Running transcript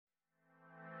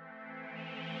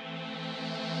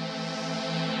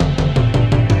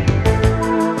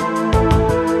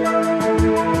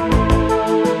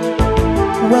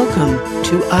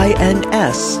to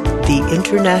INS, the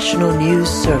International News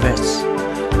Service,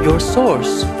 your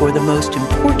source for the most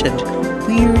important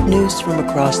weird news from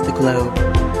across the globe.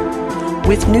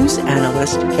 With news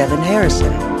analyst Kevin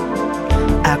Harrison,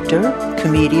 actor,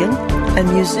 comedian, and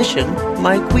musician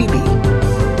Mike Wiebe,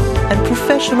 and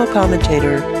professional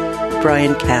commentator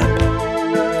Brian Camp.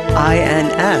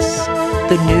 INS,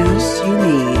 the news you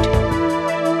need.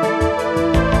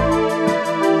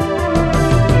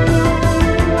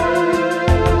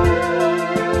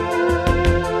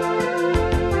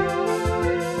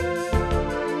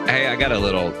 Hey, I got a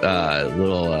little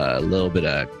bit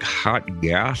of hot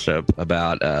gossip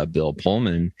about Bill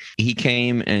Pullman. He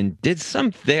came and did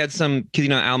they had some, because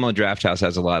Alamo Drafthouse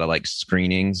has a lot of like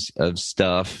screenings of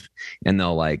stuff, and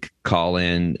they'll like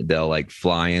they'll like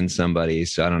fly in somebody.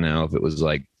 So I don't know if it was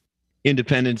like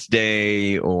Independence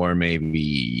Day or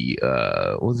maybe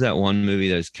what was that one movie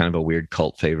that's kind of a weird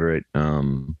cult favorite?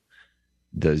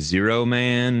 The Zero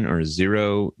Man or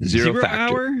Zero Factor.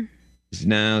 Hour?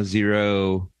 No,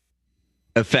 Zero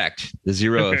Effect. The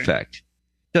Zero Effect.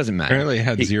 Doesn't matter. Apparently it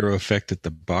had zero effect at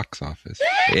the box office.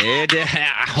 Hang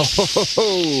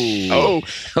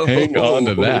on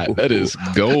to that. That is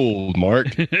gold, Mark.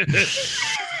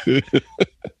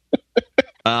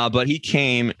 But he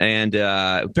came and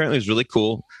apparently it was really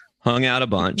cool. Hung out a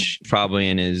bunch, probably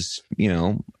in his,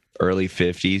 early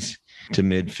 50s to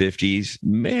mid 50s.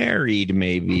 Married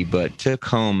maybe, but took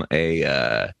home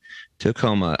a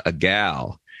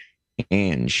gal,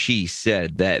 and she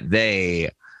said that they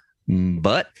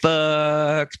butt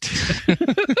fucked.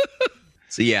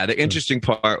 So yeah, the interesting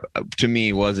part to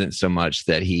me wasn't so much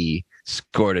that he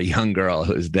scored a young girl,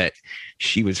 it was that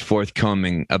she was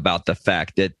forthcoming about the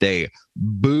fact that they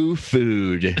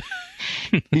boo-fooed.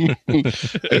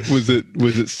 Was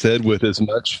it said with as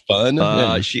much fun?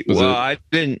 I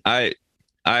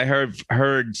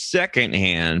heard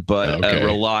secondhand, but a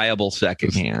reliable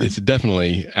secondhand. It's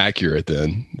definitely accurate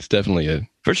then. It's definitely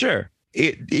for sure.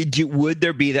 Would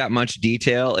there be that much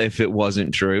detail if it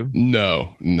wasn't true?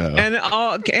 No. And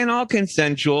all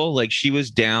consensual. Like she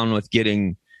was down with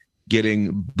getting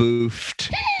boofed.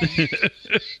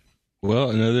 Well,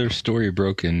 another story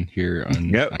broken here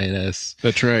on INS.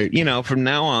 That's right. From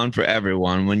now on, for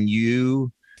everyone, when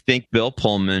you think Bill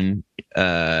Pullman,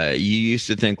 you used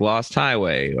to think Lost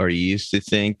Highway, or you used to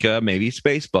think maybe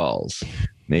Spaceballs.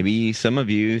 Maybe some of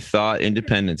you thought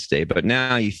Independence Day, but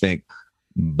now you think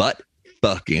butt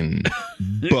fucking.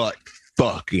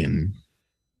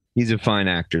 He's a fine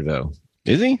actor, though.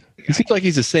 Is he? He seems like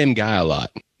he's the same guy a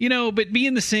lot. But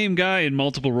being the same guy in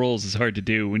multiple roles is hard to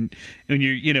do when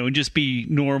you're, and just be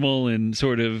normal and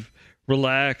sort of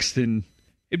relaxed. And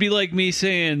it'd be like me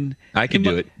saying, I can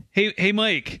do it. Hey,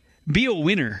 Mike, be a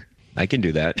winner. I can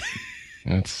do that.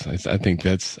 I think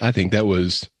that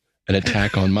was an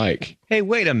attack on Mike. Hey,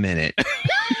 wait a minute.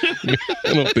 I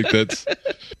don't think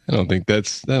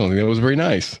that was very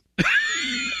nice.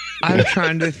 I'm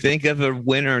trying to think of a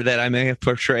winner that I may have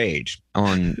portrayed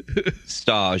on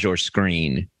stage or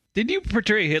screen. Did you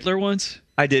portray Hitler once?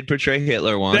 I did portray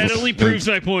Hitler once. That only proves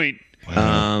my point.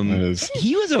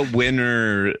 He was a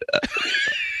winner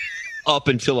up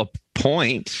until a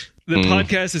point. The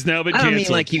podcast has now been canceled. I don't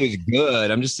mean like he was good.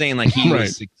 I'm just saying like he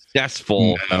was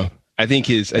successful. No. I think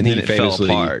he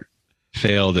famously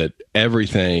failed at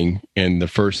everything, and the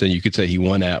first thing you could say he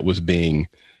won at was being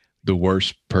the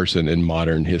worst person in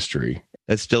modern history.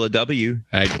 That's still a W.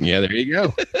 There you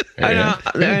go.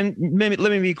 And let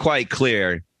me be quite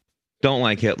clear. Don't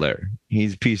like Hitler.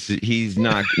 He's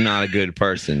not a good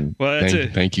person. Well,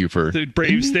 thank you for the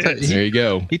brave stance. There you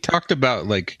go. He talked about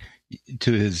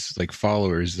to his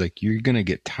followers, you're gonna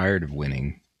get tired of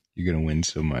winning. You're gonna win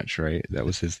so much, right? That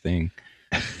was his thing.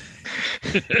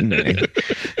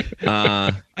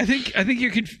 I think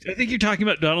you're talking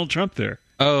about Donald Trump there.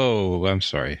 Oh, I'm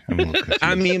sorry.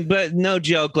 I mean, but no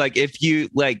joke. Like, if you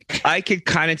I could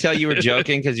kind of tell you were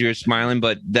joking because you were smiling.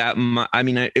 But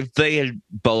if they had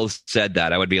both said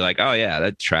that, I would be like, oh yeah,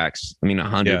 that tracks.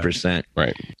 100%.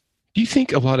 Right. Do you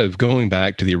think a lot of going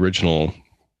back to the original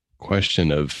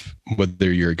question of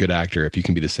whether you're a good actor, if you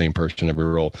can be the same person in every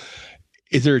role,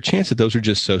 is there a chance that those are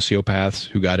just sociopaths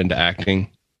who got into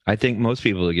acting? I think most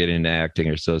people who get into acting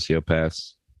are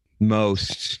sociopaths.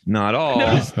 Most, not all.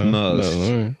 Most.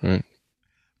 No, right.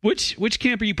 Which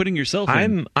camp are you putting yourself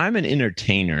in? I'm an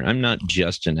entertainer. I'm not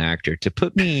just an actor. To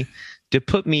put me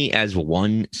as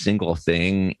one single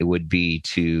thing, it would be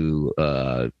to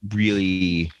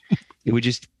really. It would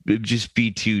just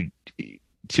be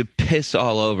to piss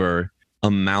all over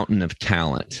a mountain of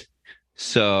talent.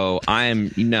 So I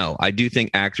do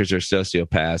think actors are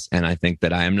sociopaths, and I think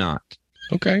that I am not.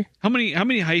 Okay. How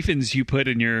many hyphens you put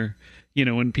in your,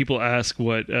 when people ask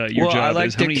what your Well, job I like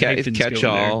is? How many to hyphens go in catch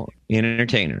there? all, an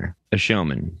entertainer, a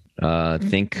showman.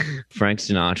 Think Frank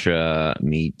Sinatra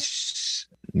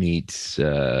meets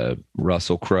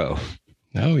Russell Crowe.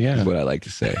 Oh, Is yeah. what I like to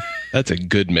say. That's a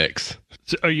good mix.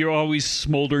 So are you always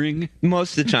smoldering?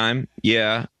 Most of the time,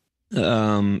 yeah.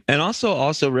 And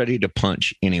also ready to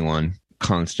punch anyone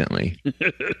constantly.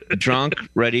 Drunk,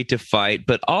 ready to fight,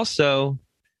 but also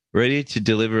ready to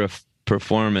deliver a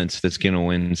performance that's going to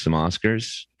win some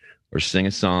Oscars or sing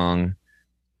a song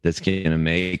that's going to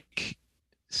make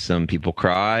some people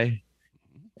cry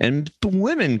and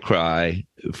women cry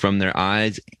from their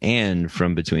eyes and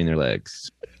from between their legs.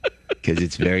 Because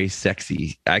it's very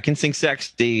sexy. I can sing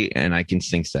sexy and I can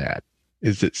sing sad.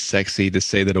 Is it sexy to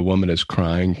say that a woman is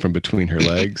crying from between her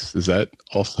legs? Is that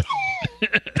also?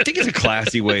 I think it's a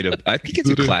classy way to. I think it's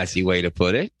a classy way to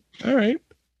put it. All right.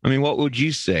 I mean, what would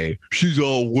you say? She's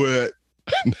all wet.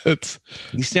 That's.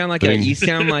 You sound like a. You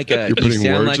sound like a. You're You putting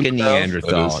sound words like a in the mouth?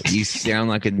 Neanderthal. That is- You sound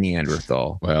like a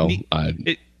Neanderthal. Well,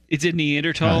 It's a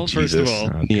Neanderthal, first of Jesus.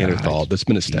 all. Oh, Neanderthal. God. That's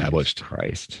been established. Jesus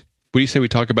Christ. What do you say we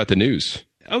talk about the news?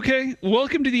 Okay,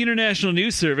 welcome to the International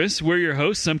News Service. We're your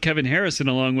hosts. I'm Kevin Harrison,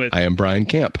 along with... I am Brian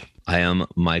Camp. I am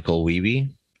Michael Wiebe,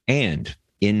 and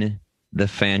in the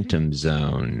Phantom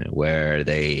Zone, where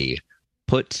they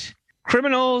put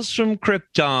criminals from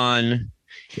Krypton.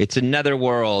 It's another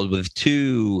world with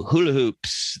two hula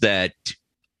hoops that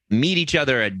meet each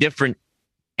other at different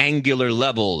angular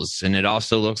levels, and it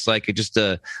also looks like just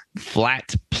a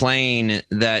flat plane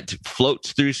that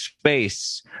floats through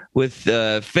space with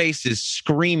faces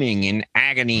screaming in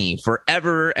agony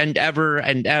forever and ever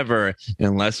and ever,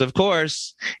 unless of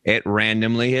course it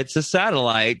randomly hits a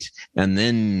satellite, and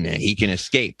then he can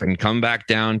escape and come back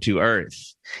down to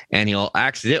Earth, and he'll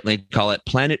accidentally call it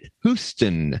Planet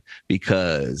Houston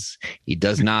because he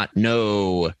does not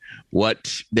know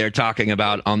what they're talking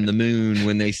about on the moon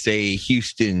when they say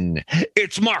Houston.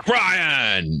 It's Mark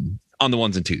Ryan on the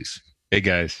ones and twos. Hey,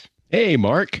 guys. Hey,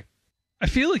 Mark. I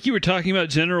feel like you were talking about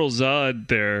General Zod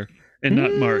there and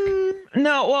not Mark.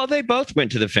 No, well, they both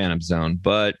went to the Phantom Zone,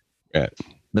 but Yeah.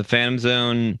 the Phantom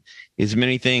Zone is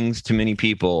many things to many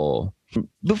people.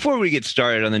 Before we get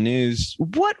started on the news,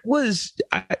 what was...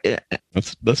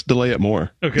 Let's delay it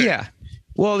more. Okay. Yeah.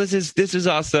 Well, this is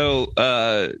also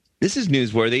this is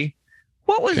newsworthy.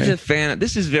 What was the Phantom?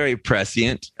 This is very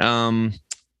prescient.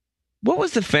 What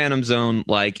was the Phantom Zone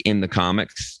like in the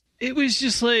comics? It was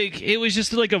just like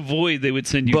a void they would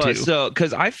send you But to. so,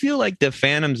 because I feel like the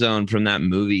Phantom Zone from that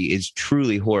movie is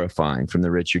truly horrifying from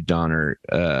the Richard Donner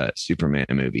Superman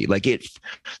movie. Like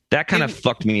that kind of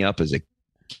fucked me up as a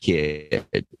kid.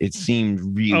 It seemed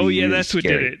really. Oh yeah, really that's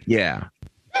scary. what did it. Yeah.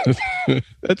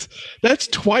 That's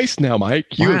twice now, Mike.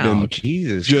 You have Wow, been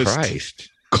Jesus just- Christ.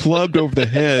 clubbed over the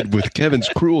head with Kevin's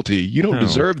cruelty. You don't No.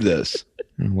 deserve this.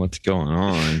 What's going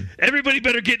on? Everybody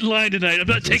better get in line tonight. I'm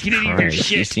not taking any of your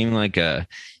Christ, You shit. seem like a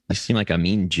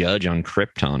mean judge on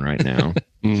Krypton right now.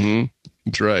 Mm-hmm.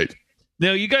 That's right.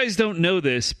 Now, you guys don't know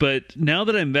this, but now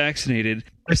that I'm vaccinated,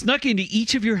 I snuck into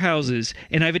each of your houses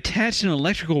and I've attached an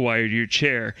electrical wire to your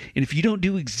chair. And if you don't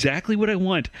do exactly what I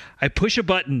want, I push a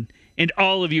button and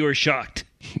all of you are shocked.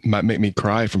 Might make me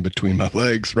cry from between my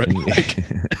legs, right, Mike?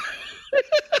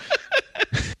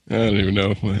 I don't even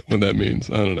know what that means.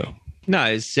 I don't know. No,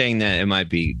 it's saying that it might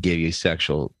give you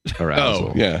sexual arousal.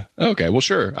 Oh, yeah. Okay. Well,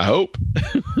 sure. I hope.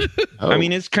 I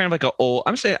mean, it's kind of like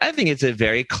I think it's a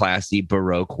very classy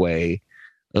Baroque way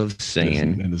of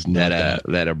saying That is not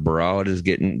that a broad is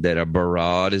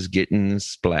getting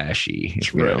splashy.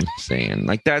 If you know what I'm saying.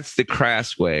 Like that's the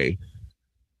crass way.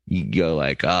 You go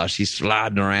like, oh, she's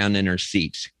sliding around in her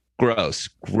seat. Gross.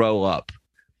 Grow up.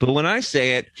 But when I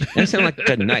say it, I sound like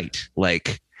a knight.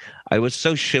 Like I was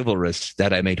so chivalrous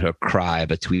that I made her cry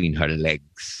between her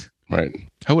legs. Right.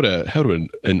 How would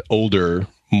an older,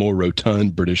 more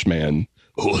rotund British man?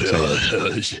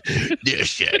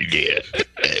 This idea.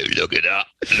 Hey, look it up.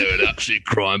 She's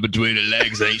crying between her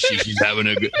legs, ain't she? She's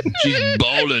she's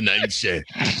bawling, ain't she?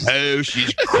 Oh,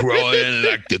 she's crying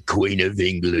like the Queen of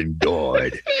England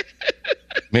died.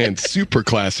 Man, super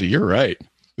classy. You're right.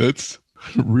 That's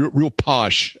real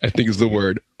posh, I think is the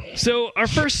word. So our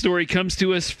first story comes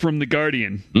to us from The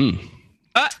Guardian.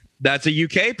 That's a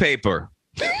UK paper.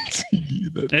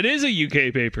 It is a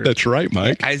UK paper. That's right,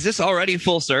 Mike. Is this already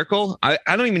full circle? I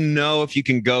don't even know if you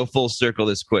can go full circle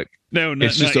this quick. No,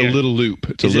 It's just not a yet. little loop.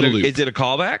 It's a Is little loop. it a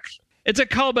callback? It's a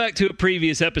callback to a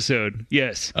previous episode.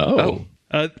 Yes. Oh,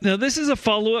 Now, this is a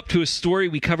follow-up to a story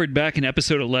we covered back in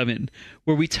episode 11,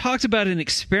 where we talked about an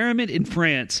experiment in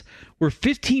France where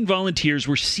 15 volunteers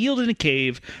were sealed in a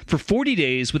cave for 40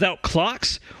 days without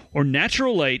clocks or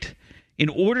natural light in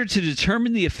order to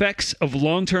determine the effects of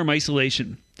long-term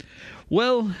isolation.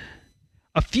 Well,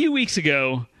 a few weeks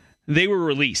ago, they were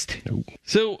released.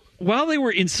 So, while they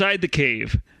were inside the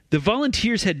cave, the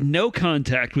volunteers had no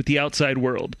contact with the outside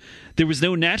world. There was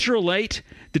no natural light.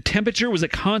 The temperature was a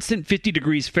constant 50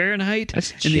 degrees Fahrenheit.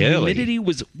 That's and chilly. the humidity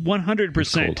was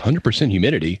 100%. 100%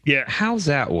 humidity. Yeah. How's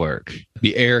that work?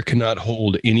 The air cannot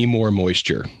hold any more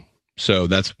moisture. So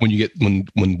that's when you get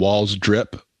when walls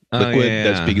drip liquid,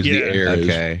 that's because the air is.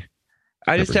 Okay.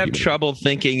 I just have humid. trouble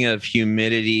thinking of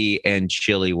humidity and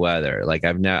chilly weather. Like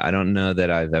I don't know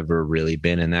that I've ever really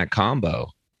been in that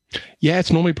combo. Yeah,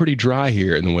 it's normally pretty dry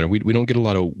here in the winter. We don't get a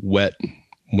lot of wet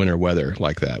winter weather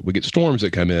like that. We get storms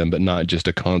that come in, but not just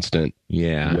a constant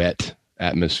wet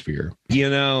atmosphere. You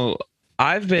know,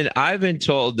 I've been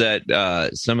told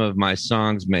that some of my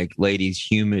songs make ladies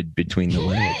humid between the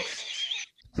legs.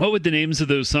 What would the names of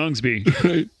those songs be?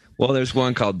 Well, there's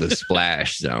one called The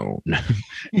Splash Zone.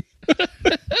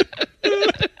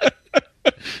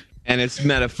 And it's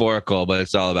metaphorical, but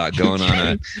it's all about going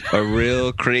on a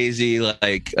real crazy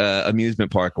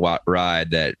amusement park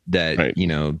ride that right. you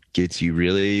know gets you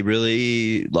really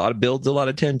builds a lot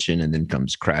of tension and then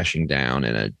comes crashing down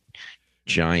in a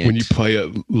giant. When you play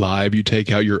it live, you take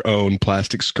out your own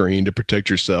plastic screen to protect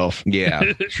yourself. Yeah,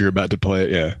 if you're about to play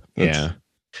it. Yeah, yeah.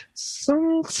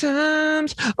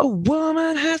 Sometimes a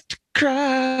woman has to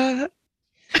cry.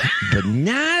 But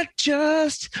not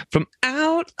just from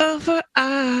out of her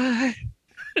eye.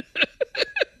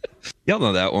 Y'all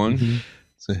know that one. Mm-hmm.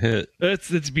 It's a hit.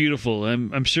 That's beautiful.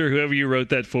 I'm sure whoever you wrote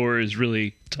that for is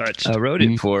really touched. I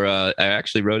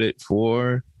actually wrote it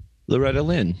for Loretta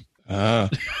Lynn.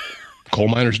 Coal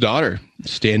miner's daughter,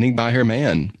 standing by her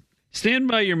man. Stand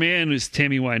By Your Man was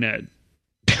Tammy Wynette.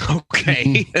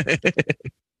 Okay.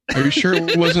 Are you sure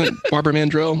it wasn't Barbara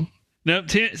Mandrell? No,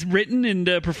 written and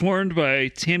performed by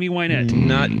Tammy Wynette.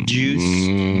 Not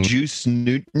Juice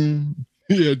Newton.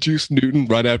 Yeah, Juice Newton,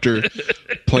 right after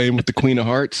playing with the Queen of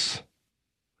Hearts.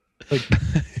 Is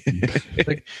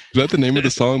that the name of the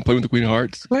song, Playing with the Queen of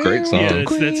Hearts? Great song. Yeah,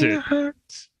 that's it.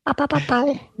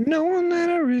 No one that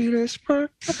I really spark.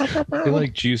 I feel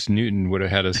like Juice Newton would have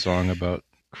had a song about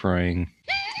crying.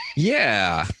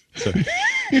 Yeah. So,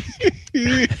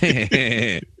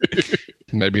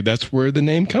 Maybe that's where the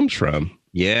name comes from.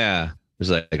 Yeah. It's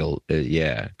like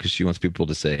because she wants people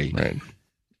to say, right,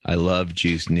 I love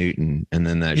Juice Newton, and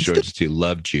then that shorts to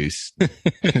Love Juice.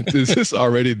 Is this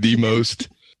already the most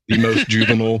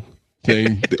juvenile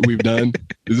thing that we've done?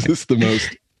 Is this the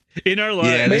most in our lives?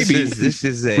 Yeah, maybe this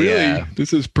is a really.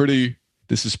 This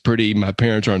is pretty. My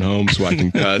parents aren't home, so I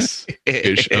can cuss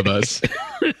ish of us.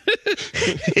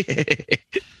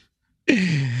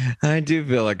 I do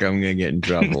feel like I'm gonna get in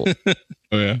trouble.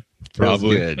 Oh yeah,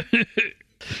 probably. Good.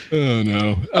 Oh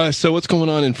no. So what's going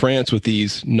on in France with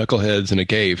these knuckleheads in a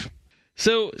cave?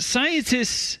 So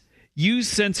scientists use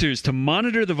sensors to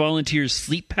monitor the volunteers'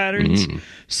 sleep patterns,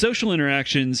 social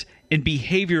interactions, and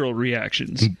behavioral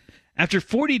reactions. After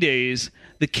 40 days,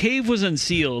 the cave was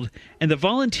unsealed, and the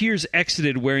volunteers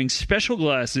exited wearing special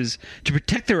glasses to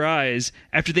protect their eyes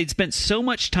after they'd spent so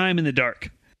much time in the dark.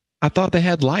 I thought they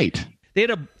had light. They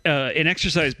had an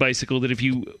exercise bicycle that if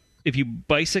you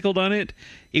bicycled on it,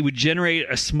 it would generate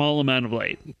a small amount of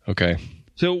light. Okay.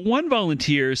 So one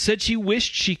volunteer said she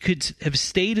wished she could have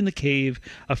stayed in the cave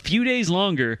a few days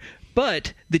longer,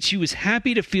 but that she was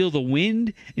happy to feel the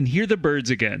wind and hear the birds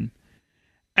again.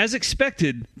 As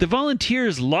expected, the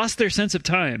volunteers lost their sense of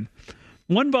time.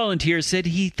 One volunteer said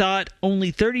he thought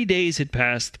only 30 days had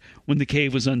passed when the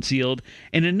cave was unsealed,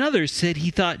 and another said he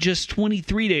thought just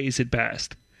 23 days had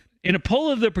passed. In a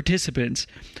poll of the participants,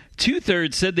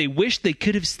 2/3 said they wished they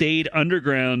could have stayed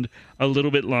underground a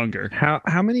little bit longer.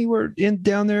 How many were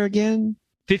down there again?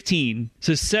 15.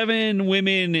 So 7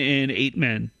 women and 8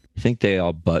 men. I think they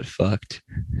all butt fucked.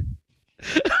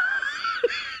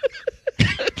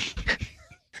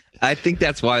 I think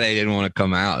that's why they didn't want to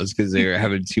come out, is because they were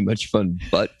having too much fun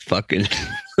butt fucking.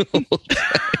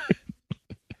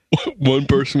 One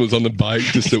person was on the bike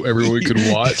just so everyone could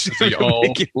watch. They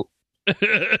all.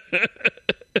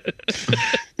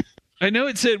 I know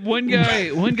it said one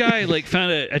guy like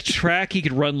found a track he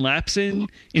could run laps in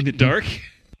the dark.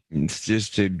 It's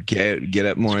just to get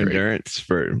up more endurance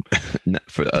for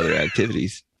other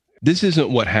activities. This isn't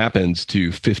what happens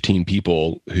to 15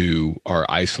 people who are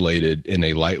isolated in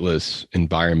a lightless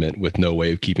environment with no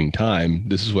way of keeping time.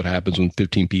 This is what happens when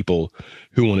 15 people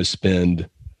who want to spend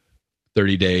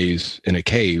 30 days in a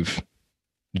cave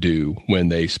do when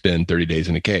they spend 30 days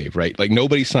in a cave, right? Like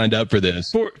nobody signed up for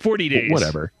this. 40 days.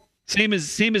 Whatever. Same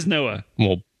as Noah.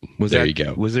 Well, there you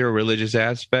go. Was there a religious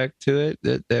aspect to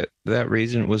it? That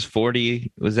reason was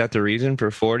 40. Was that the reason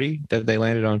for 40 that they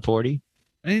landed on 40?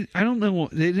 I don't know.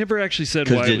 They never actually said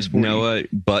why it was 40. Noah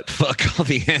butt fuck all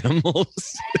the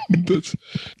animals?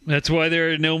 That's why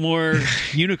there are no more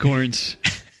unicorns.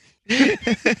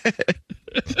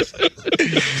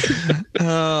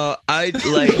 I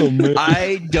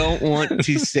don't want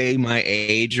to say my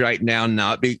age right now,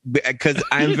 not because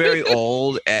I'm very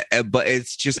old, but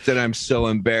it's just that I'm so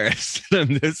embarrassed that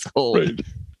I'm this old.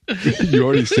 Right. You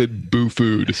already said boo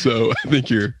food, so I think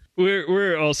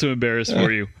we're also embarrassed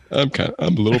for you. I'm a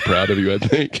little proud of you, I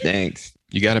think. Thanks.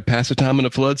 You got to pass the time in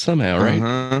a flood somehow, right?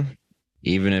 Uh-huh.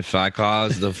 Even if I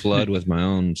cause the flood with my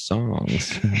own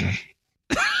songs.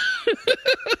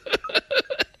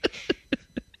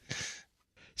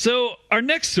 So our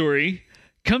next story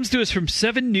comes to us from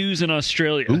 7 News in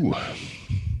Australia. Ooh.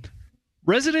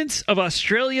 Residents of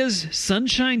Australia's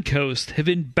Sunshine Coast have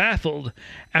been baffled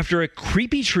after a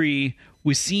creepy tree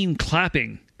was seen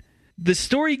clapping. The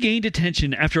story gained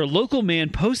attention after a local man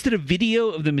posted a video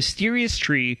of the mysterious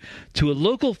tree to a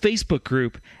local Facebook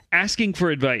group asking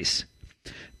for advice.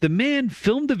 The man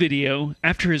filmed the video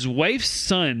after his wife's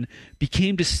son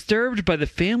became disturbed by the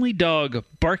family dog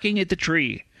barking at the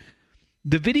tree.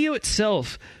 The video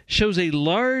itself shows 2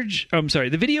 large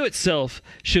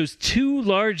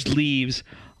leaves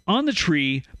on the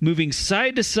tree moving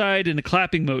side to side in a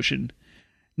clapping motion.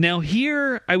 Now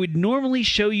here, I would normally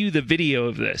show you the video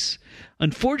of this.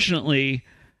 Unfortunately,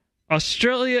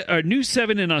 News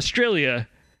 7 in Australia,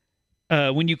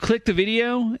 when you click the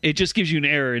video, it just gives you an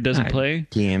error. It doesn't play.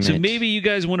 Damn it. So maybe you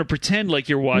guys want to pretend like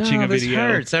you're watching a video. This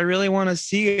hurts. I really want to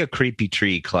see a creepy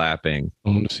tree clapping. I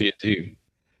want to see it too.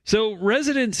 So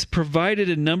residents provided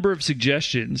a number of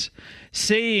suggestions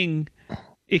saying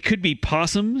it could be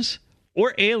possums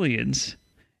or aliens.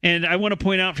 And I want to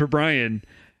point out for Brian,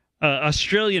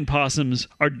 Australian possums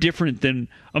are different than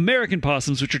American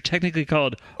possums, which are technically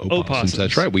called opossums.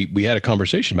 That's right. We had a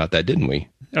conversation about that, didn't we?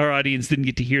 Our audience didn't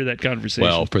get to hear that conversation.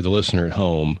 Well, for the listener at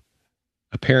home,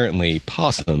 apparently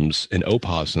possums and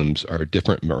opossums are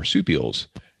different marsupials.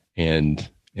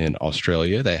 And in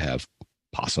Australia, they have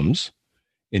possums.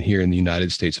 And here in the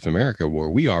United States of America, where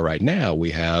we are right now,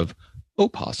 we have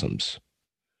opossums.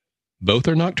 Both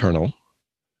are nocturnal,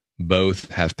 both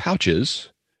have pouches,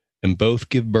 and both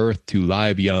give birth to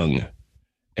live young,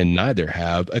 and neither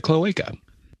have a cloaca.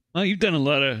 Well, you've done a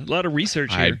lot of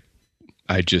research here.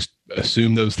 I just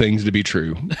assume those things to be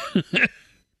true.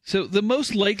 So the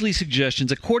most likely suggestions,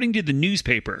 according to the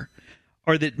newspaper,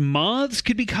 are that moths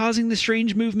could be causing the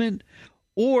strange movement,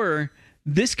 or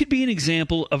this could be an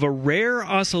example of a rare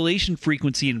oscillation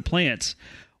frequency in plants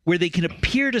where they can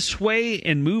appear to sway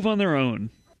and move on their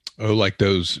own. Oh, like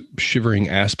those shivering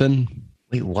aspen?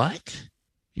 Wait, what?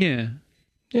 Yeah.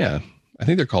 Yeah. I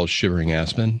think they're called shivering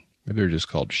aspen. Maybe they're just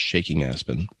called shaking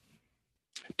aspen.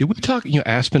 Did we talk,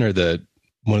 aspen are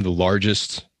one of the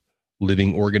largest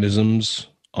living organisms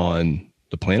on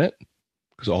the planet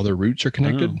because all their roots are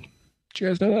connected. Oh. Did you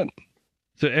guys know that?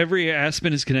 So every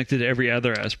aspen is connected to every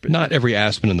other aspen. Not every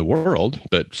aspen in the world,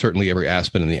 but certainly every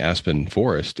aspen in the aspen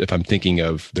forest, if I'm thinking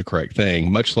of the correct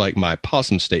thing. Much like my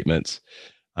possum statements,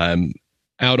 I'm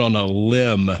out on a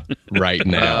limb right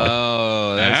now.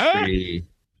 Oh, that's pretty.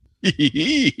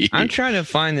 I'm trying to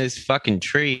find this fucking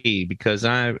tree because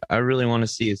I really want to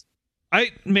see it. I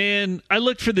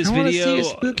looked for this video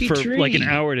for tree. like an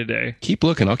hour today. Keep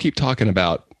looking. I'll keep talking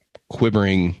about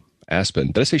quivering aspen.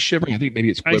 Did I say shivering? I think maybe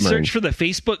it's quivering. I searched for the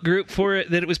Facebook group for it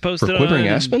that it was posted on. For quivering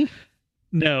aspen?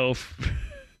 No.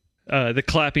 The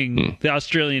clapping, the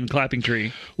Australian clapping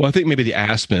tree. Well, I think maybe the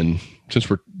aspen, since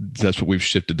that's what we've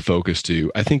shifted the focus to.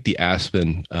 I think the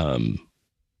aspen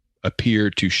appear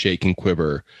to shake and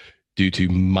quiver due to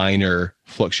minor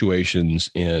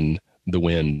fluctuations in the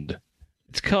wind.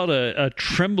 It's called a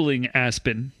trembling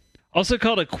aspen, also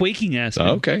called a quaking aspen.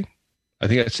 Okay. I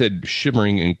think I said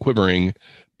shivering and quivering,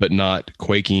 but not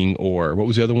quaking, or what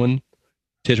was the other one?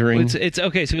 Tittering. It's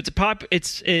okay. So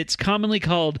it's commonly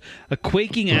called a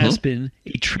quaking aspen,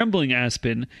 a trembling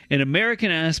aspen, an American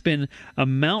aspen, a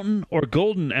mountain or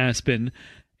golden aspen,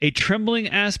 a trembling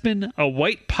aspen, a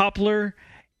white poplar,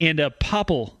 and a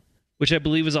popple, which I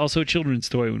believe is also a children's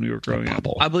toy when we were growing up.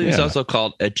 I believe it's also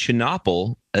called a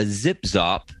chinopple, a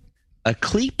zip-zop, a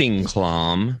cleeping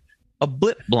clom, a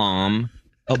blip-blom,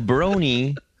 a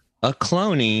brony, a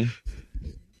clony,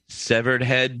 severed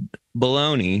head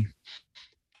baloney,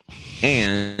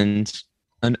 and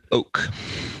an oak.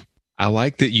 I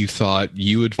like that you thought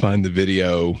you would find the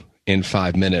video in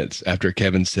 5 minutes after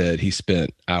Kevin said he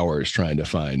spent hours trying to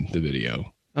find the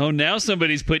video. Oh, now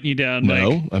somebody's putting you down, Mike.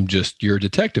 No, I'm just your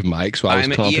detective, Mike. So I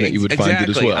was confident you would find it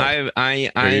as well.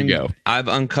 There you go. I've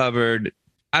uncovered.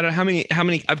 I don't know how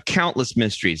many. I've countless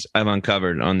mysteries I've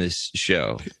uncovered on this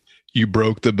show. You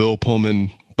broke the Bill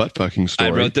Pullman butt fucking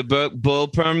story. I wrote the Bill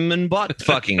Pullman butt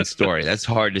fucking story. That's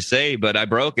hard to say, but I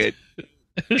broke it.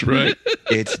 That's right.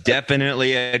 It's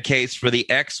definitely a case for the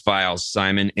X-Files,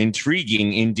 Simon.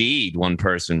 Intriguing indeed, one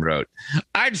person wrote.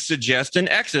 I'd suggest an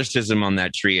exorcism on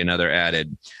that tree, another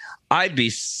added. I'd be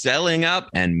selling up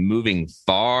and moving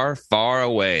far, far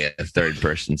away, a third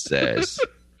person says.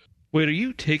 Wait, are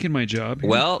you taking my job here?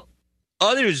 Well,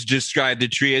 others describe the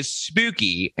tree as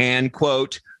spooky and,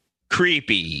 quote,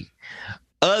 creepy.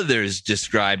 Others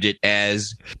described it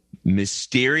as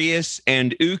mysterious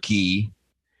and ooky,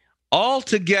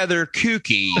 altogether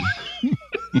kooky.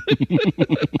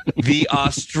 The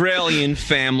Australian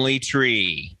family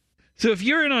tree. So if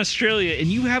you're in Australia and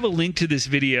you have a link to this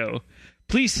video,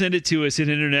 please send it to us at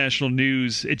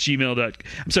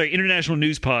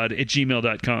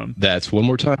internationalnewspod@gmail.com. That's one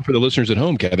more time for the listeners at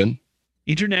home, Kevin.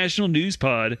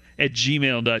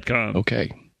 internationalnewspod@gmail.com.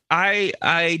 Okay.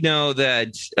 I know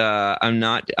that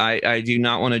I do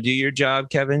not want to do your job,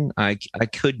 Kevin. I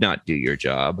could not do your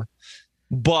job.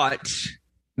 But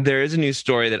there is a news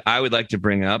story that I would like to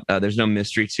bring up. There's no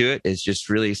mystery to it. It's just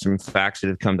really some facts that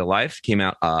have come to life. Came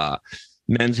out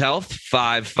Men's Health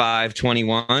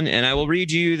 5/5/21, and I will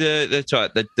read you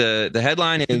the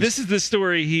headline. This is the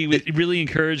story he really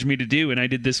encouraged me to do, and I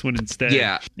did this one instead.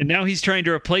 Yeah, and now he's trying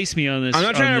to replace me on this. I'm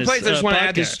not trying to replace. I just want to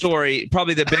add this podcast. story,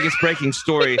 probably the biggest breaking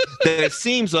story that it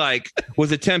seems like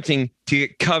was attempting to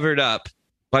get covered up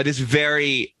by this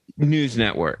very news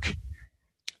network.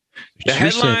 The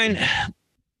headline,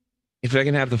 if I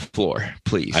can have the floor,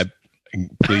 please.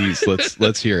 Please,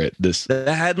 let's hear it.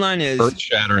 The headline is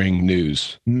earth-shattering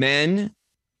news. Men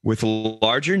with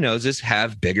larger noses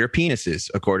have bigger penises,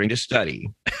 according to study.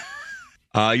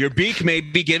 Your beak may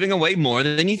be giving away more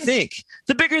than you think.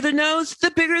 The bigger the nose,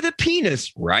 the bigger the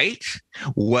penis, right?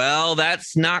 Well,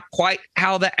 that's not quite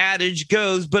how the adage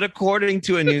goes, but according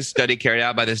to a new study carried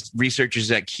out by the researchers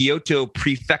at Kyoto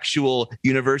Prefectural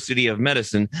University of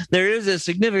Medicine, there is a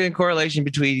significant correlation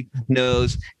between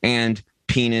nose and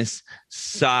penis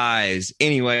size.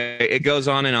 Anyway, it goes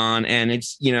on, and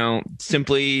it's,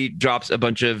 simply drops a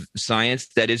bunch of science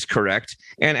that is correct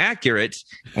and accurate,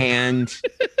 and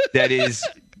that is,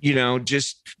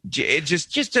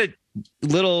 just a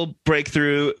little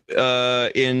breakthrough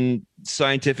in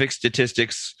scientific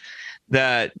statistics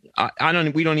that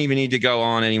we don't even need to go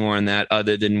on anymore on that,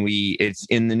 other than it's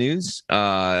in the news,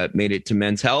 made it to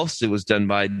Men's Health. It was done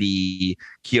by the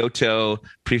Kyoto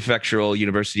Prefectural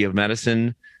University of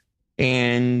Medicine.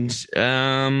 And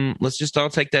let's just all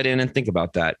take that in and think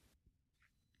about that.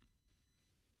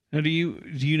 Now, do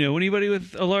you know anybody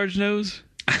with a large nose?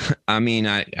 I mean,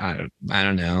 I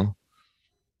don't know.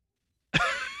 I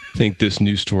think this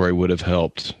news story would have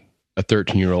helped a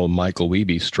 13-year-old Michael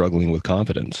Wiebe struggling with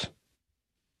confidence.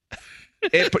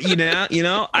 I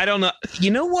don't know. You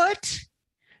know what?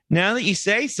 Now that you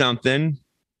say something,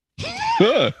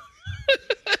 I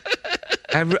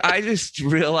just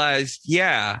realized,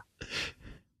 yeah.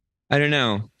 I don't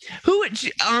know. Who would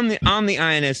you, on the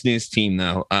INS News team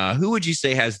though? Who would you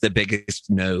say has the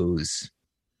biggest nose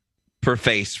per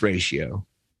face ratio?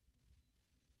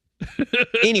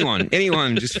 Anyone?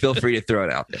 Just feel free to throw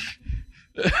it out there.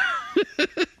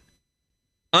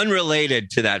 Unrelated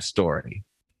to that story.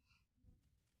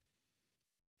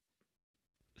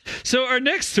 So our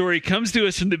next story comes to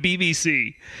us from the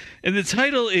BBC, and the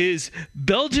title is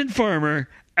Belgian Farmer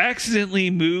Accidentally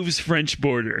Moves French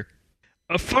Border.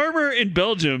 A farmer in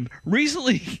Belgium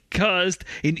recently caused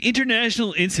an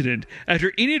international incident after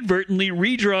inadvertently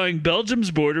redrawing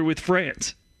Belgium's border with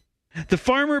France. The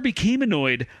farmer became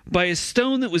annoyed by a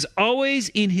stone that was always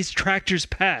in his tractor's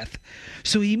path,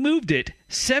 so he moved it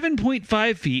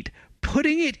 7.5 feet,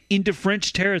 putting it into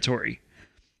French territory.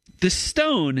 The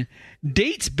stone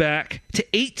dates back to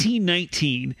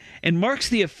 1819 and marks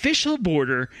the official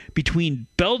border between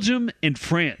Belgium and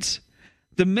France.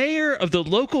 The mayor of the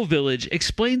local village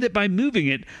explained that by moving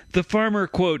it, the farmer,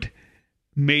 quote,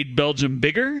 made Belgium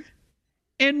bigger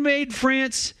and made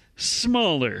France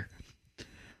smaller.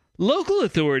 Local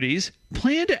authorities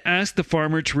plan to ask the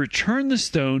farmer to return the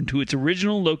stone to its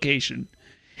original location.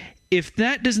 If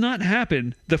that does not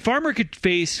happen, the farmer could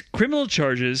face criminal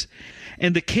charges,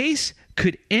 and the case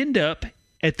could end up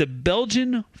at the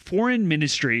Belgian Foreign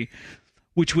Ministry,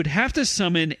 which would have to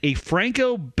summon a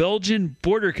Franco-Belgian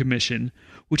border commission,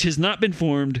 which has not been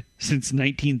formed since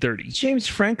 1930. James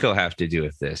Franco have to do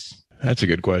with this? That's a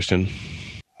good question.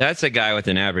 That's a guy with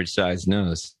an average sized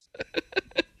nose.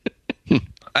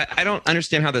 I don't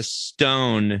understand how the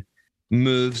stone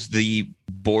moves the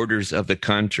borders of the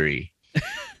country.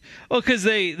 Well, because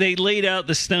they laid out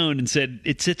the stone and said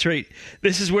it sits right.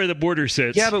 This is where the border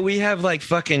sits. Yeah, but we have like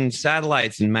fucking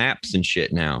satellites and maps and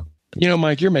shit now. You know,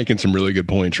 Mike, you're making some really good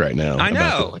points right now. I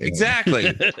know, exactly.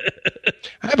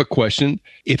 I have a question.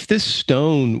 If this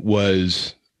stone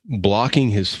was blocking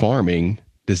his farming,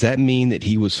 does that mean that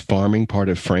he was farming part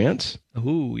of France?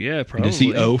 Oh, yeah, probably. Does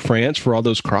he owe France for all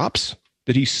those crops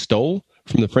that he stole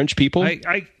from the French people?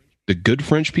 The good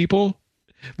French people?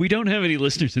 We don't have any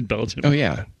listeners in Belgium. Oh,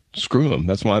 yeah. Screw them.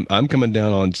 That's why I'm coming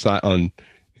down on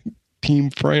Team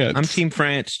France. I'm Team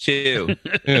France too.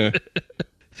 Yeah.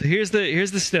 So here's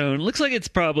the stone. Looks like it's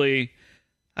probably,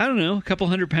 I don't know, a couple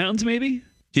 100 pounds maybe.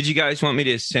 Did you guys want me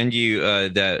to send you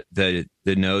the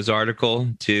nose article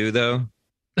too, though?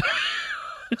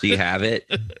 Do you have it?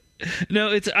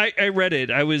 No, it's I read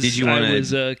it. I was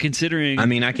considering. I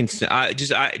mean, I can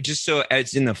just so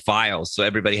it's in the files, so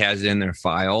everybody has it in their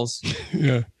files.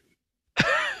 Yeah.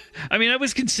 I mean, I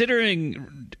was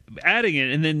considering adding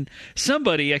it, and then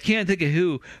somebody, I can't think of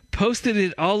who, posted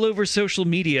it all over social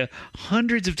media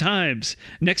hundreds of times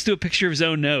next to a picture of his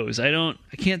own nose. I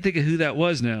can't think of who that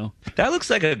was now. That looks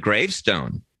like a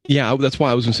gravestone. Yeah, that's why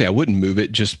I was going to say I wouldn't move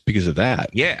it just because of that.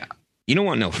 Yeah. You don't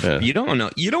want you don't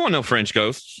want no French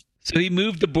ghosts. So he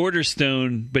moved the border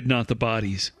stone, but not the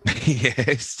bodies.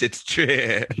 Yes, it's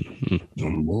true. You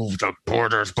move the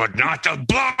borders, but not the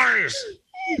bodies.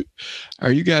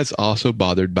 Are you guys also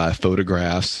bothered by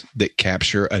photographs that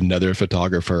capture another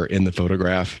photographer in the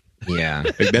photograph? Yeah.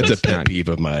 Like, that's a pet peeve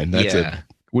of mine.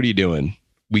 What are you doing?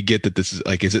 We get that this is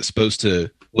like, is it supposed to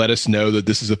let us know that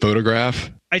this is a photograph?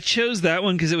 I chose that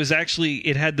one because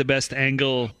it had the best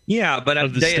angle. Yeah, but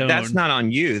of the stone. That's not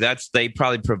on you. They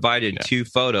probably provided two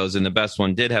photos, and the best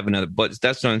one did have another. But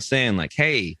that's what I'm saying. Like,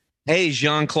 hey,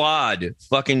 Jean-Claude,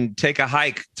 fucking take a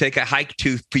hike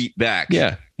 2 feet back.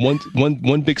 Yeah,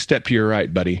 one big step to your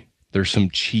right, buddy. There's some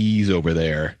cheese over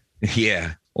there.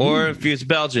 Yeah, or if it's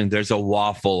Belgian, there's a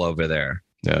waffle over there.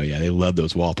 Oh yeah, they love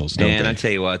those waffles, don't they? And I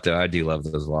tell you what, though, I do love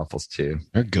those waffles too.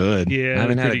 They're good. Yeah, I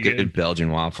haven't had a good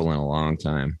Belgian waffle in a long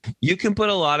time. You can put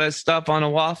a lot of stuff on a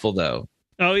waffle, though.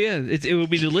 Oh yeah, it would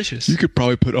be delicious. You could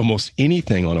probably put almost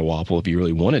anything on a waffle if you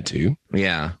really wanted to.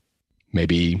 Yeah,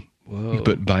 maybe you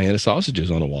put Vienna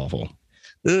sausages on a waffle.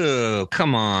 Oh,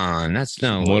 come on, that's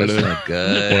not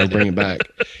good. I want to bring it back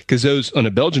because those on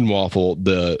a Belgian waffle,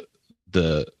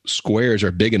 the squares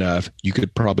are big enough. You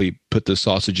could probably put the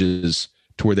sausages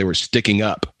to where they were sticking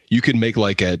up. You could make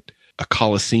like a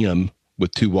Colosseum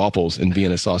with 2 waffles and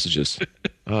Vienna sausages.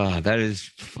 That is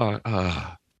fun.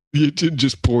 You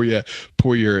just pour your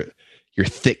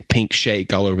thick pink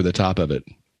shake all over the top of it,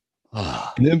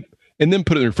 and then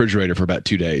put it in the refrigerator for about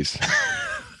 2 days.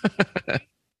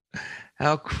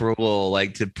 How cruel!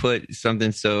 Like to put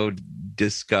something so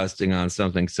disgusting on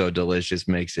something so delicious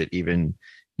makes it even.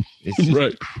 It's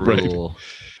just cruel.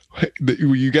 Right.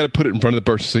 You got to put it in front of the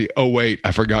person and say, "Oh wait,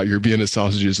 I forgot your Vienna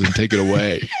sausages," and take it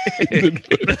away, and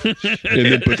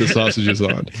then put the sausages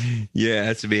on. Yeah, it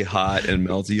has to be hot and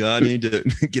melty. I need to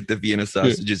get the Vienna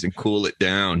sausages and cool it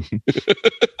down.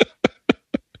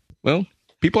 Well,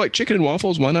 people like chicken and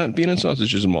waffles. Why not Vienna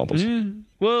sausages and waffles?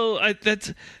 Well,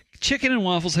 that's chicken and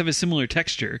waffles have a similar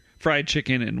texture. Fried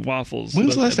chicken and waffles.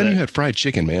 When's the last time you had fried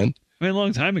chicken, man? I mean, a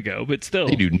long time ago, but still,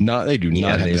 they do not have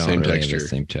the same texture. Have the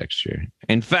same texture.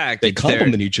 In fact, they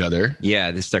complement each other. Yeah,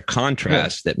 it's their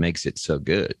contrast that makes it so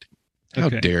good. How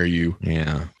dare you?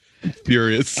 Yeah, I'm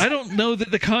furious. I don't know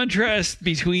that the contrast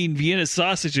between Vienna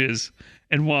sausages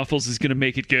and waffles is going to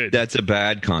make it good. That's a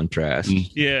bad contrast.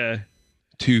 Yeah,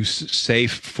 too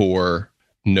safe for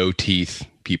no teeth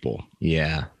people.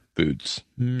 Yeah. Foods.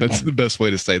 That's the best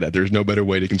way to say that. There's no better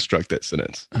way to construct that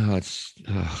sentence. I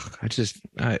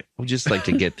would just like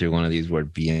to get through one of these where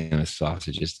Vienna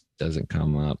sausages doesn't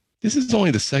come up. This is only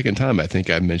the second time I think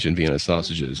I've mentioned Vienna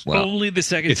sausages. Well, only the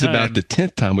second it's time. It's about the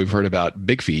 10th time we've heard about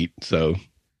big feet. So,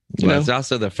 it's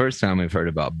also the first time we've heard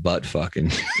about butt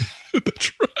fucking.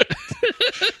 That's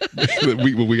right.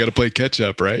 we got to play catch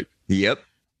up, right? Yep.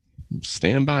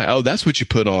 Stand by. Oh, that's what you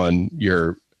put on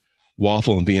your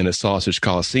waffle and Vienna sausage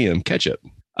Colosseum ketchup.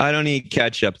 I don't eat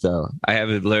ketchup though. I have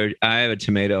a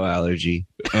tomato allergy.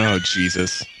 Oh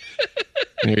Jesus!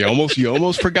 You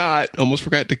almost forgot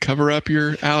to cover up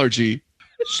your allergy.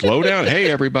 Slow down. Hey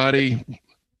everybody,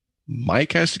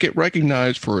 Mike has to get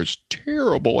recognized for his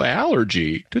terrible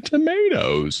allergy to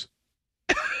tomatoes.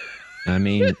 I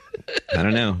mean, I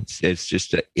don't know. It's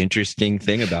just an interesting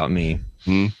thing about me.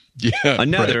 Yeah.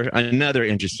 Another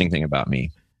interesting thing about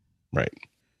me. Right.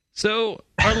 So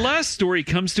our last story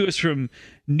comes to us from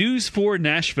News 4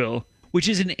 Nashville, which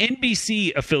is an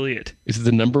NBC affiliate. Is it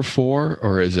the number 4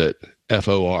 or is it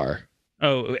FOR?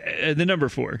 Oh, the number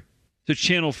 4. So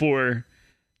Channel 4,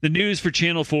 the news for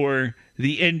Channel 4,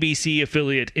 the NBC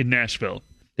affiliate in Nashville.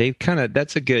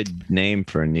 That's a good name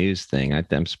for a news thing.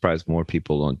 I'm surprised more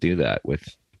people don't do that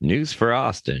with News for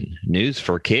Austin, News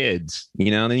for Kids.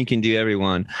 Then you can do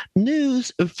everyone.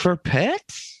 News for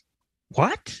Pets?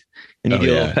 What? And you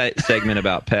do a little pet segment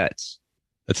about pets.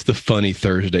 That's the funny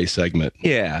Thursday segment.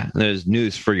 Yeah. There's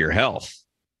News for Your Health.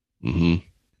 Mm-hmm.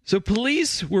 So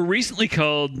police were recently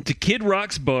called to Kid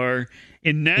Rock's bar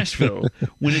in Nashville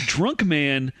when a drunk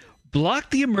man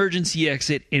blocked the emergency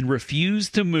exit and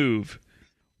refused to move.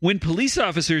 When police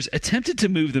officers attempted to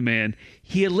move the man,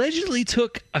 he allegedly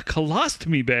took a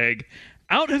colostomy bag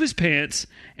out of his pants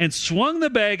and swung the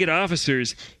bag at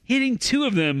officers, hitting 2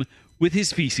 of them with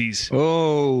his feces.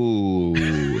 Oh,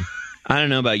 I don't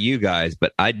know about you guys,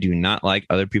 but I do not like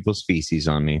other people's feces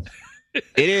on me. It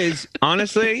is one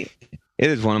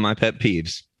of my pet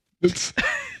peeves.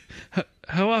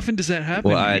 How often does that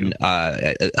happen?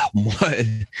 Well,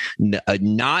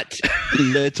 not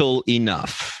little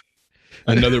enough.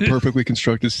 Another perfectly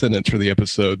constructed sentence for the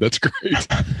episode. That's great.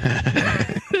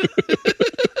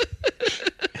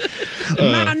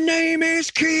 My name is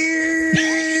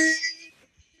Kid.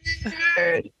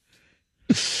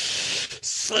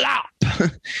 Slop.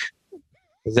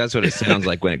 That's what it sounds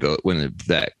like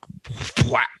that.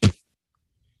 Whap.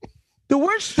 The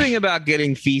worst thing about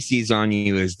getting feces on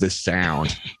you is the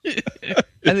sound.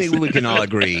 I think we can all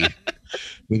agree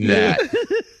with that.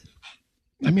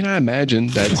 I mean, I imagine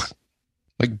that's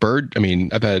like bird. I mean,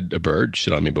 I've had a bird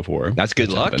shit on me before. That's good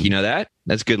luck. Happened. You know that?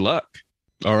 That's good luck.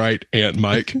 All right, Aunt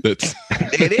Mike. That's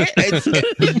it is.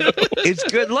 It's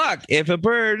good luck if a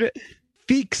bird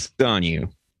feeks on you.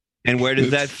 And where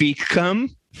does that feek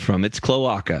come? From its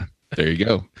cloaca. There you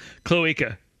go.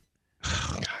 Cloaca.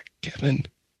 Oh, God, Kevin.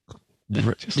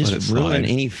 Just ruin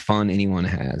any fun anyone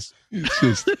has. It's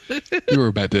just we were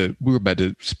about to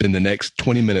spend the next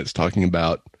 20 minutes talking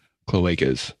about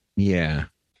cloacas. Yeah.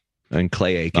 And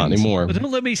clay Aikens. Not anymore. But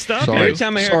don't let me stop Sorry, you.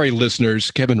 sorry,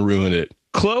 listeners. Kevin ruined it.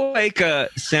 Cloaca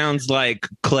sounds like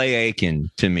Clay Aiken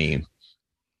to me.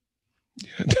 Yeah,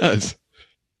 it does.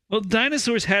 Well,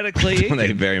 dinosaurs had a clay Aiken.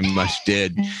 They very much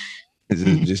did. This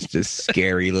is just a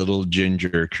scary little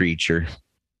ginger creature.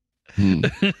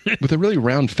 With a really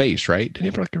round face, right? Did he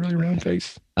have like a really round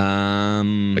face?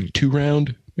 Like too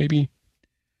round, maybe?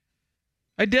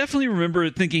 I definitely remember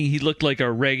thinking he looked like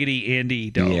a Raggedy Andy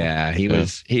doll. Yeah, he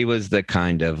was the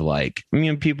kind of like, I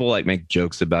mean, people like make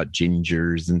jokes about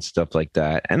gingers and stuff like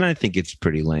that, and I think it's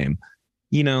pretty lame.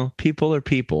 People are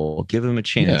people. Give them a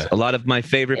chance. Yeah. A lot of my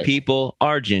favorite people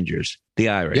are gingers, the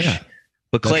Irish. Yeah,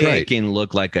 but Clay Aiken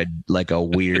looked like a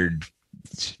weird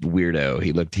weirdo.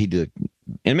 He did,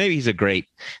 and maybe he's a great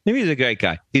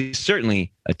guy. He's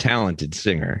certainly a talented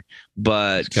singer,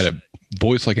 but he's got a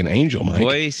voice like an angel, Mike.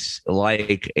 Voice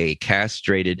like a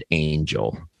castrated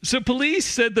angel. So police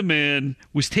said the man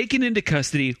was taken into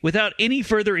custody without any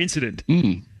further incident.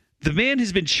 The man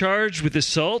has been charged with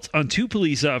assault on 2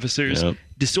 police officers,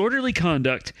 disorderly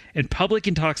conduct, and public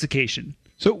intoxication.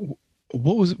 So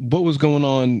what was going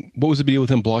on? What was the deal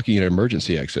with him blocking an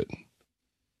emergency exit?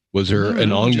 Was there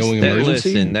an ongoing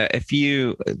emergency? Listen,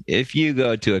 if you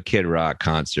go to a Kid Rock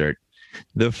concert,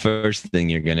 the first thing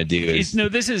you're going to do is... No,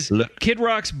 this is Kid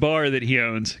Rock's bar that he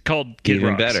owns called Kid even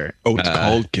Rock's. Better. Oh, it's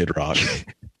called Kid Rock.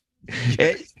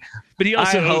 But he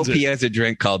also I hope owns it. he has a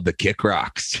drink called the Kick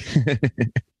Rocks.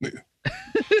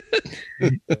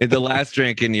 The last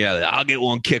drink, and I'll get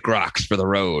 1 Kick Rocks for the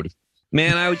road.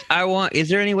 Man, I want. Is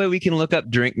there any way we can look up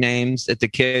drink names at the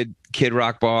Kid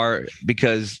Rock bar?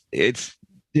 Because there's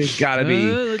got to be.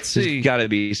 Let's see. There's got to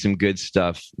be some good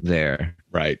stuff there.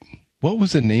 Right. What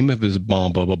was the name of his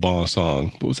Bon Ba Ba Ba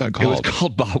song? What was that called? It was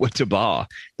called Bawitdaba.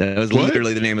 That was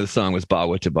literally the name of the song. Was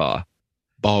Bawitdaba.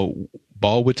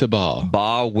 Bawitdaba.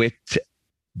 Bawit.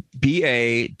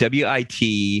 BAWITADABA,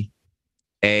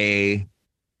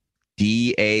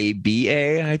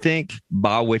 I think.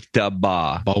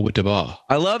 Bawitdaba. Bawitdaba.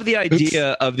 I love the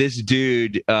idea of this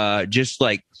dude just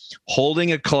like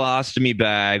holding a colostomy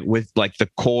bag with like the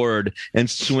cord and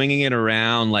swinging it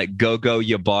around like Go-Go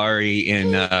Yabari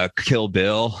in Kill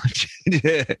Bill.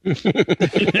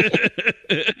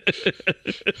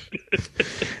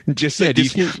 Just like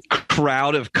this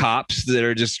crowd of cops that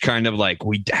are just kind of like,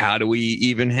 how do we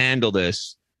even handle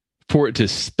this? For it to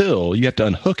spill, you have to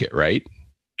unhook it, right?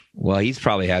 Well, he's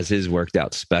probably has his worked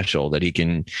out special that he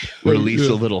can release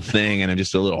a little thing and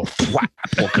just a little whap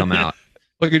will come out.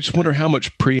 Like, I just wonder how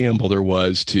much preamble there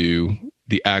was to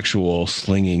the actual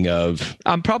slinging of.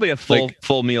 Probably a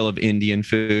full meal of Indian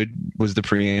food was the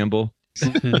preamble.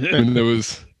 And there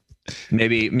was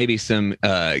maybe some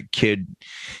kid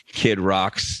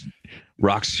rocks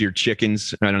your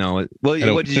chickens. I don't know.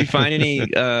 Well, what did you find any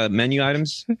menu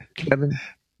items, Kevin?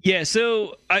 Yeah.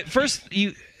 So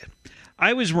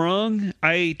I was wrong.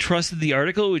 I trusted the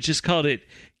article, which just called it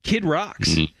Kid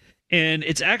Rocks, and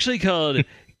it's actually called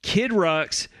Kid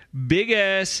Rocks Big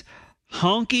Ass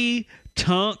Honky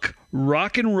Tonk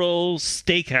Rock and Roll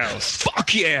Steakhouse.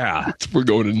 Fuck yeah! We're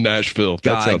going to Nashville.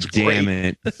 That sounds damn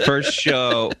great. It!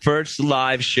 First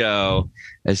live show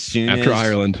after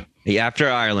Ireland. After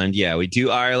Ireland, yeah, we do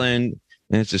Ireland,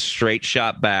 and it's a straight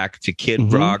shot back to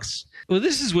Kid Rocks. Well,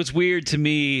 this is what's weird to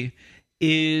me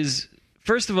is,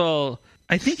 first of all,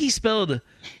 I think he spelled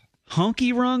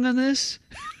honky wrong on this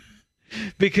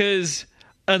because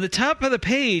on the top of the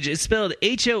page it's spelled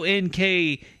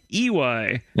Honkey.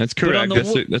 That's correct.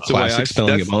 That's the way I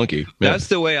spelling of honky. Yeah. That's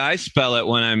the way I spell it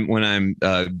when I'm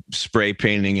spray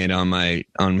painting it on my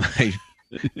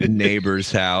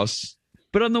neighbor's house.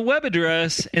 But on the web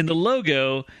address and the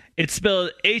logo, it's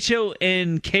spelled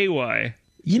Honky.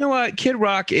 You know what? Kid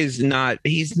Rock grammar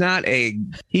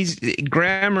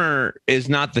is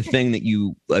not the thing that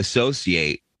you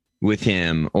associate with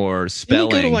him or spelling.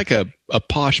 Didn't he go to like a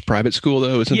posh private school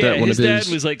though? Isn't that one of his? His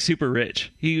dad was like super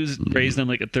rich. He was raised on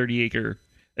like a 30-acre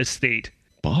estate.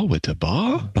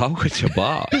 Bawitdaba?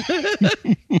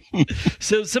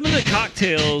 So some of the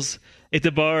cocktails at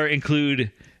the bar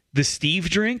include the Steve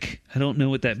drink. I don't know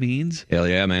what that means. Hell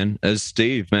yeah, man. That's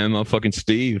Steve, man. Motherfucking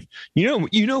Steve. You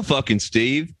know fucking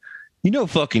Steve. You know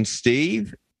fucking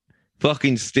Steve.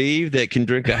 Fucking Steve that can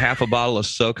drink a half a bottle of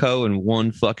SoCo in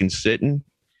one fucking sitting.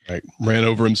 Right. Ran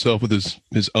over himself with his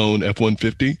own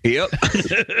F-150. Yep.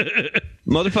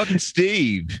 Motherfucking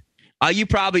Steve. You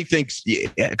probably think,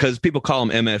 because people call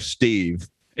him MF Steve.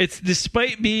 It's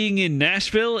despite being in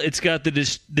Nashville, it's got the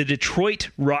Detroit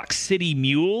Rock City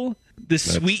Mule, the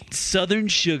Sweet Southern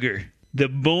Sugar, the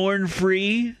Born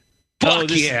Free.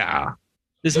 Yeah.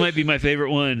 This might be my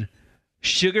favorite one.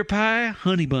 Sugar Pie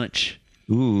Honey Bunch.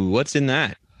 Ooh, what's in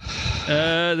that?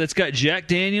 That's got Jack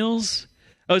Daniels.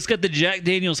 Oh, it's got the Jack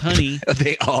Daniels honey.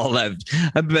 They all have.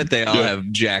 I bet they all have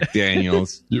Jack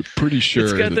Daniels. You're pretty sure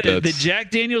it's got the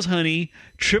Jack Daniels honey,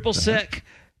 triple sec,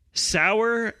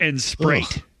 sour, and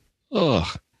Sprite. Ugh.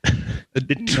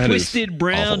 The Twisted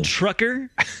Brown awful. Trucker,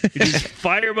 which is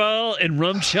Fireball and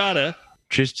Rum Chata.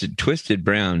 Twisted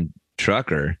Brown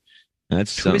Trucker.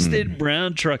 That's Twisted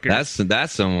Brown Trucker.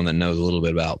 That's someone that knows a little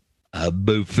bit about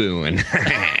boo-fooing.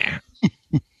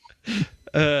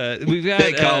 We've got.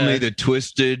 They call me the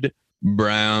Twisted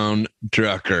Brown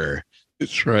Trucker.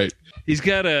 That's right. He's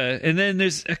got and then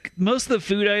there's most of the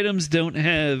food items don't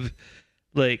have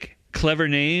like clever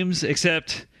names,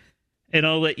 except, and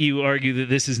I'll let you argue that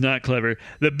this is not clever.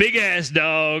 The Big Ass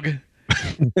Dog.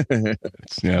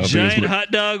 Giant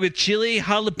hot dog with chili,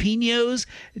 jalapenos,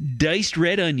 diced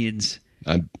red onions.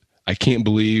 I can't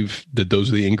believe that those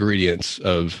are the ingredients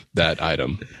of that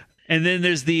item. And then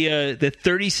there's the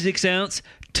 36-ounce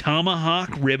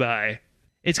tomahawk ribeye.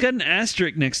 It's got an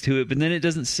asterisk next to it, but then it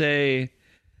doesn't say.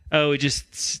 Oh, it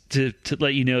just to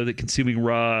let you know that consuming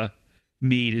raw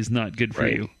meat is not good for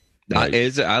you.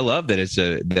 I love that it's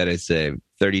a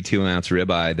 32-ounce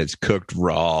ribeye that's cooked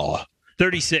raw.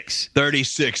 36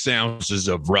 ounces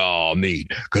of raw meat,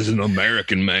 because an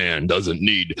American man doesn't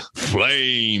need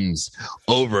flames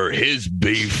over his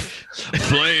beef.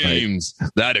 Flames.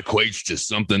 That equates to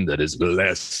something that is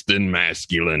less than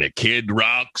masculine. A Kid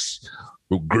Rock's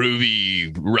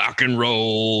groovy rock and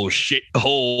roll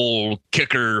shithole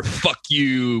kicker fuck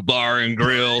you bar and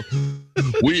grill.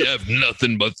 We have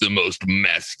nothing but the most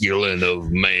masculine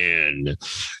of man.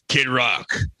 Kid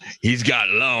Rock, he's got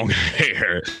long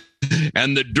hair.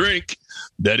 And the drink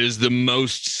that is the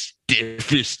most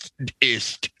stiffest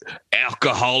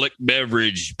alcoholic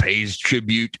beverage pays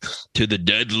tribute to the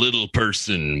dead little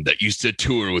person that used to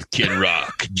tour with Kid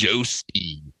Rock,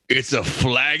 Josie. It's a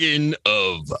flagon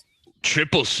of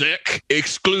triple sec,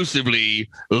 exclusively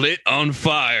lit on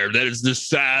fire, that is the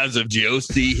size of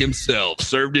Josie himself,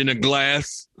 served in a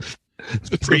glass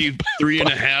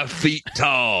 3.5 feet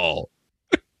tall.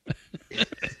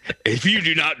 If you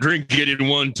do not drink it in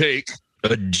one take,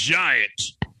 a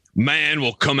giant man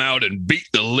will come out and beat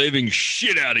the living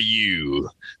shit out of you.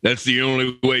 That's the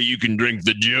only way you can drink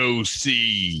the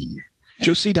Josie.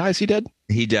 Josie dies? He dead?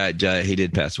 He died. He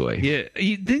did pass away. Yeah,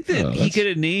 you'd think that he could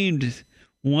have named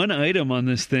one item on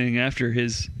this thing after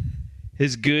his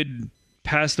his good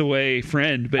passed away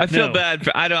friend. But I feel no. bad.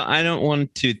 I don't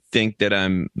want to think that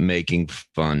I'm making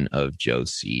fun of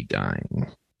Josie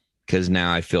dying, because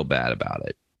now I feel bad about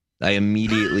it. I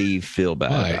immediately feel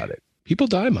bad Why? about it. People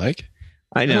die, Mike.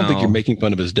 I know. I don't think you're making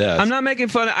fun of his death. I'm not making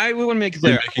fun. I want to make it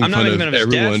You're clear. making I'm not fun making of fun of his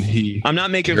everyone death. he I'm not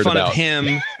making cared fun of about.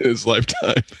 him. his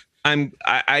lifetime.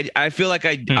 I feel like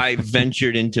I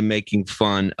ventured into making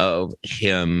fun of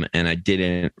him, and I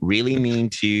didn't really mean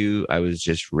to. I was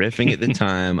just riffing at the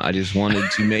time. I just wanted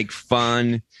to make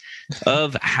fun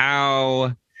of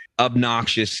how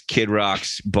obnoxious Kid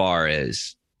Rock's bar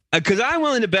is. Because I'm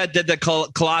willing to bet that the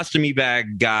colostomy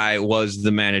bag guy was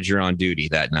the manager on duty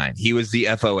that night. He was the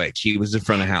FOH. He was the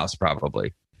front of house,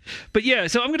 probably. But yeah,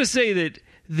 so I'm going to say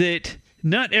that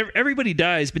not everybody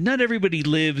dies, but not everybody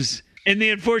lives in the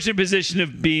unfortunate position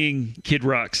of being Kid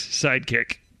Rock's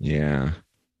sidekick. Yeah.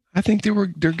 I think they're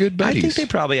good buddies. I think they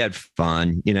probably had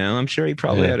fun. I'm sure he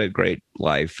probably had a great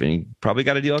life, and he probably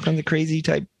got to do all kinds of crazy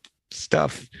type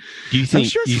stuff. Do you think, I'm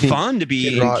sure it's fun to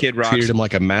be in Kid Rock. Treated him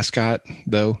like a mascot,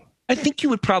 though? I think you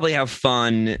would probably have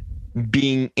fun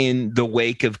being in the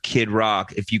wake of Kid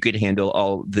Rock if you could handle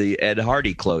all the Ed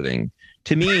Hardy clothing.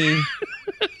 To me,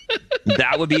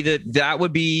 that would be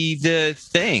the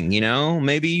thing.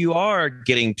 Maybe you are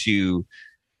getting to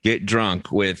get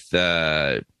drunk with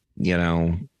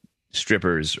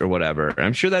strippers or whatever.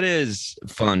 I'm sure that is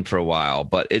fun for a while,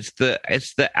 but it's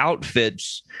the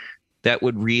outfits that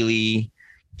would really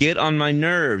get on my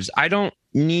nerves. I don't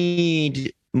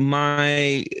need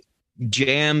my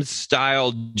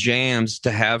style jams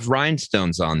to have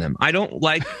rhinestones on them. I don't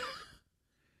want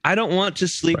to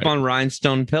sleep on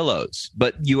rhinestone pillows,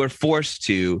 but you are forced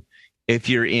to if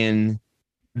you're in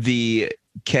the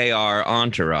KR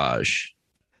entourage.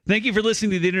 Thank you for listening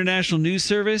to the International News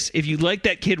Service. If you like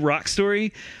that Kid Rock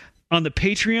story, on the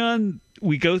Patreon,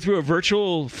 we go through a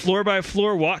virtual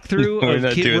floor-by-floor walkthrough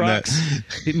of Kid Rock's.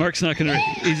 Mark's not going to...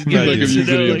 He's not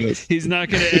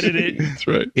going to edit it. That's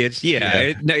right.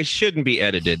 It shouldn't be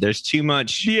edited. There's too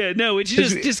much... Yeah, no, it's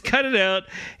just cut it out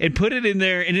and put it in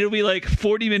there, and it'll be like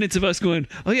 40 minutes of us going,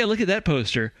 oh yeah, look at that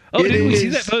poster. Oh, didn't we see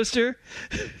that poster?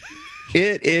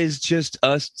 It is just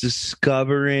us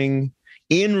discovering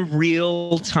in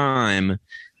real time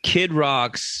Kid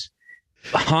Rock's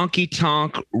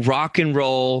honky-tonk rock and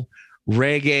roll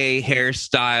reggae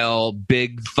hairstyle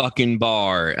big fucking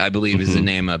bar, I believe is the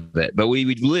name of it. But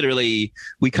we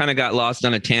kind of got lost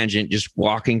on a tangent just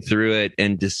walking through it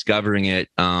and discovering it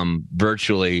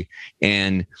virtually.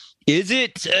 And is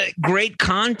it great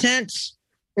content?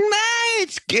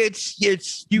 It's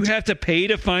you have to pay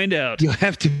to find out. You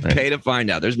have to pay to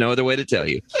find out. There's no other way to tell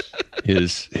you.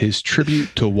 His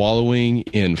tribute to wallowing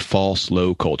in false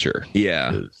low culture.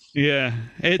 Yeah. Yeah.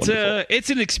 It's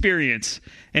an experience,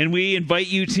 and we invite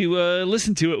you to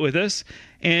listen to it with us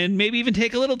and maybe even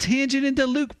take a little tangent into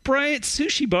Luke Bryant's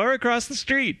sushi bar across the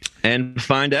street. And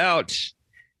find out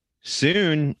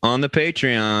soon on the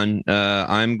Patreon.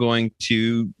 I'm going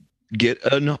to get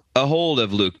a hold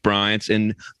of Luke Bryant's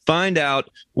and find out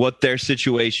what their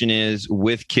situation is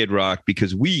with Kid Rock,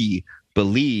 because we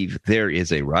believe there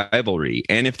is a rivalry.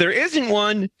 And if there isn't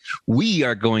one, we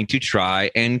are going to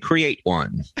try and create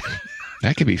one.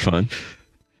 That could be fun.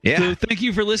 Yeah. So thank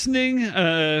you for listening.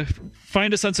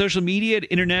 Find us on social media at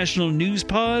International News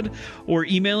Pod, or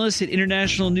email us at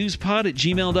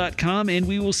internationalnewspod@gmail.com, and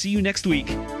we will see you next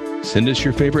week. Send us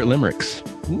your favorite limericks.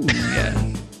 Ooh,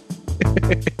 yeah.